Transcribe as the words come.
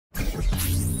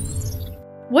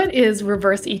What is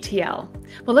reverse ETL?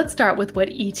 Well, let's start with what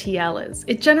ETL is.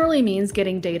 It generally means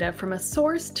getting data from a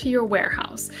source to your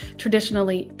warehouse,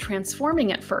 traditionally transforming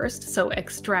it first, so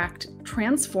extract,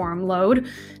 transform, load.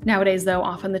 Nowadays, though,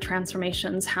 often the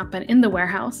transformations happen in the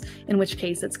warehouse, in which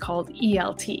case it's called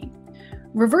ELT.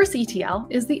 Reverse ETL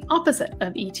is the opposite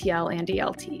of ETL and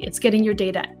ELT. It's getting your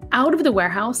data out of the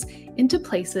warehouse into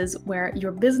places where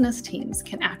your business teams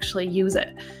can actually use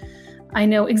it. I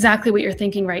know exactly what you're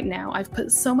thinking right now. I've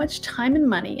put so much time and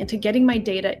money into getting my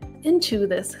data into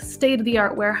this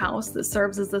state-of-the-art warehouse that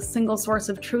serves as the single source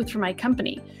of truth for my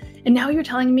company. And now you're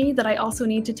telling me that I also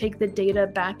need to take the data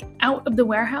back out of the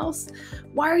warehouse?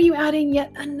 Why are you adding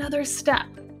yet another step?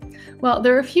 Well,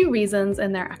 there are a few reasons,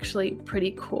 and they're actually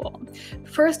pretty cool.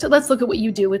 First, let's look at what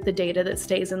you do with the data that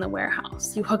stays in the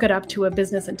warehouse. You hook it up to a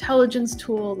business intelligence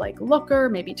tool like Looker,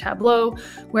 maybe Tableau,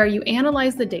 where you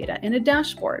analyze the data in a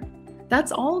dashboard.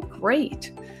 That's all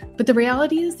great, but the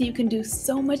reality is that you can do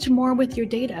so much more with your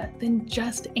data than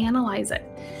just analyze it.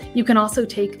 You can also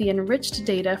take the enriched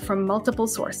data from multiple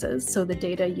sources, so the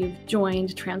data you've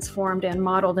joined, transformed, and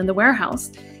modeled in the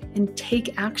warehouse, and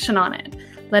take action on it,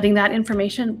 letting that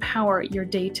information power your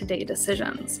day-to-day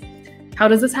decisions. How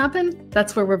does this happen?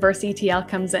 That's where reverse ETL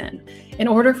comes in. In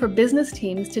order for business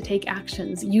teams to take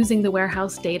actions using the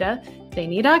warehouse data, they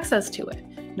need access to it.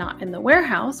 Not in the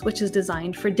warehouse, which is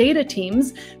designed for data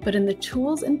teams, but in the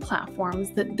tools and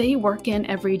platforms that they work in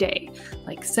every day,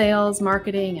 like sales,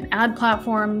 marketing, and ad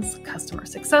platforms, customer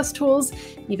success tools,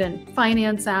 even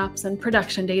finance apps, and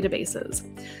production databases.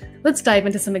 Let's dive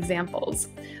into some examples.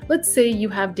 Let's say you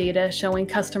have data showing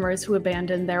customers who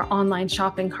abandoned their online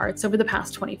shopping carts over the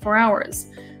past 24 hours.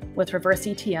 With reverse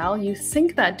ETL, you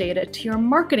sync that data to your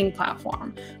marketing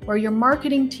platform, where your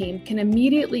marketing team can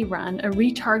immediately run a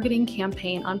retargeting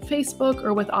campaign on Facebook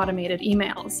or with automated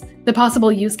emails. The possible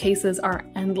use cases are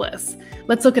endless.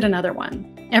 Let's look at another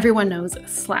one. Everyone knows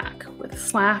Slack. With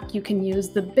Slack, you can use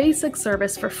the basic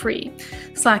service for free.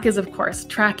 Slack is, of course,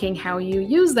 tracking how you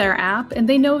use their app, and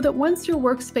they know that once your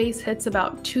workspace hits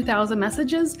about 2,000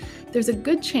 messages, there's a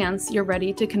good chance you're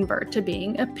ready to convert to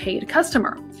being a paid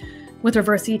customer. With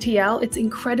reverse ETL, it's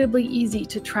incredibly easy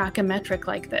to track a metric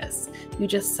like this. You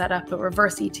just set up a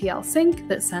reverse ETL sync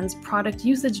that sends product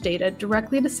usage data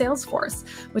directly to Salesforce,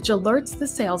 which alerts the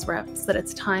sales reps that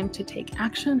it's time to take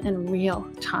action in real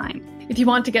time. If you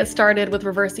want to get started with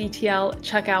reverse ETL,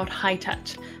 check out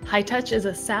Hightouch. Hightouch is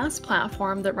a SaaS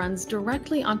platform that runs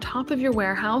directly on top of your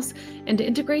warehouse and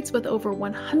integrates with over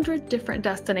 100 different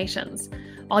destinations.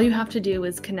 All you have to do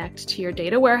is connect to your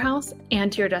data warehouse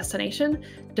and to your destination,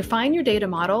 define your data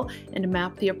model, and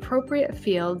map the appropriate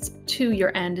fields to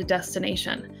your end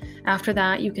destination. After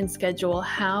that, you can schedule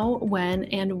how, when,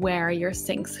 and where your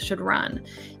syncs should run.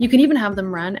 You can even have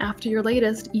them run after your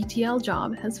latest ETL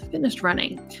job has finished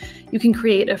running. You can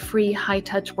create a free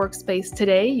Hightouch workspace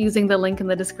today using the link in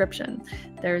the description.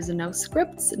 There's no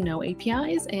scripts, no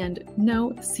APIs, and no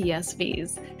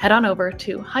CSVs. Head on over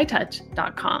to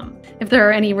hightouch.com. If there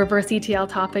are any reverse ETL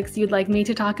topics you'd like me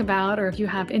to talk about, or if you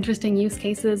have interesting use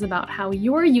cases about how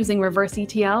you're using reverse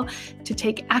ETL to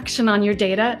take action on your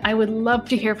data, I would love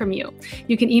to hear from you.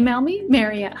 You can email me,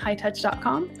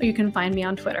 mary@hightouch.com, or you can find me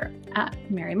on Twitter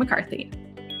 @MaryMcCarthy.